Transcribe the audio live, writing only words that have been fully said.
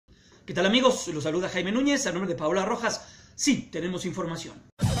¿Qué tal, amigos? Los saluda Jaime Núñez, a nombre de Paola Rojas. Sí, tenemos información.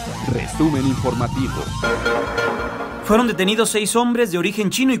 Resumen informativo. Fueron detenidos 6 hombres de origen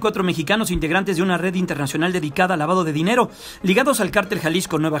chino y 4 mexicanos integrantes de una red internacional dedicada al lavado de dinero, ligados al cártel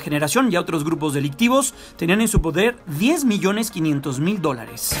Jalisco Nueva Generación y a otros grupos delictivos. Tenían en su poder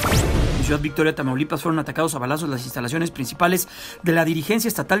 $10.500.000. En Ciudad Victoria, Tamaulipas, fueron atacados a balazos las instalaciones principales de la dirigencia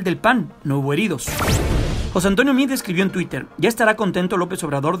estatal del PAN. No hubo heridos. José Antonio Mide escribió en Twitter: ya estará contento López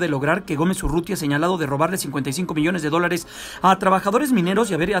Obrador de lograr que Gómez Urrutia, señalado de robarle $55 millones a trabajadores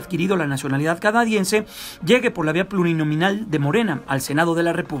mineros y haber adquirido la nacionalidad canadiense, llegue por la vía plurinominal de Morena al Senado de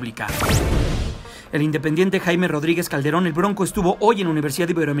la República. El independiente Jaime Rodríguez Calderón, el Bronco, estuvo hoy en la Universidad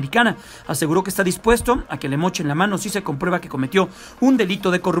Iberoamericana. Aseguró que está dispuesto a que le mochen la mano si se comprueba que cometió un delito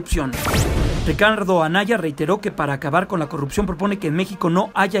de corrupción. Ricardo Anaya reiteró que para acabar con la corrupción propone que en México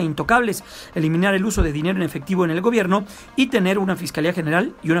no haya intocables, eliminar el uso de dinero en efectivo en el gobierno y tener una Fiscalía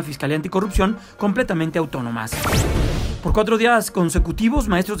General y una Fiscalía Anticorrupción completamente autónomas. Por 4 días consecutivos,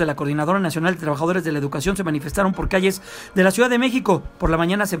 maestros de la Coordinadora Nacional de Trabajadores de la Educación se manifestaron por calles de la Ciudad de México. Por la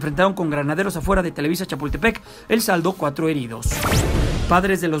mañana se enfrentaron con granaderos afuera de Televisa Chapultepec. El saldo, 4 heridos.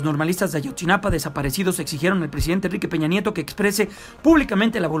 Padres de los normalistas de Ayotzinapa desaparecidos exigieron al presidente Enrique Peña Nieto que exprese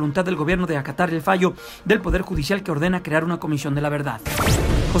públicamente la voluntad del gobierno de acatar el fallo del Poder Judicial que ordena crear una comisión de la verdad.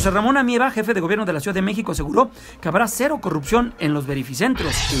 José Ramón Amieva, jefe de gobierno de la Ciudad de México, aseguró que habrá 0 corrupción en los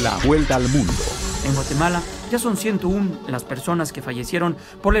verificentros. La vuelta al mundo. En Guatemala ya son 101 las personas que fallecieron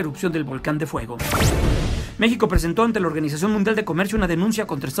por la erupción del volcán de fuego. México presentó ante la Organización Mundial de Comercio una denuncia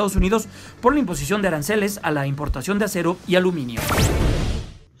contra Estados Unidos por la imposición de aranceles a la importación de acero y aluminio.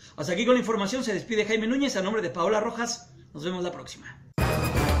 Hasta aquí con la información, se despide Jaime Núñez a nombre de Paola Rojas. Nos vemos la próxima.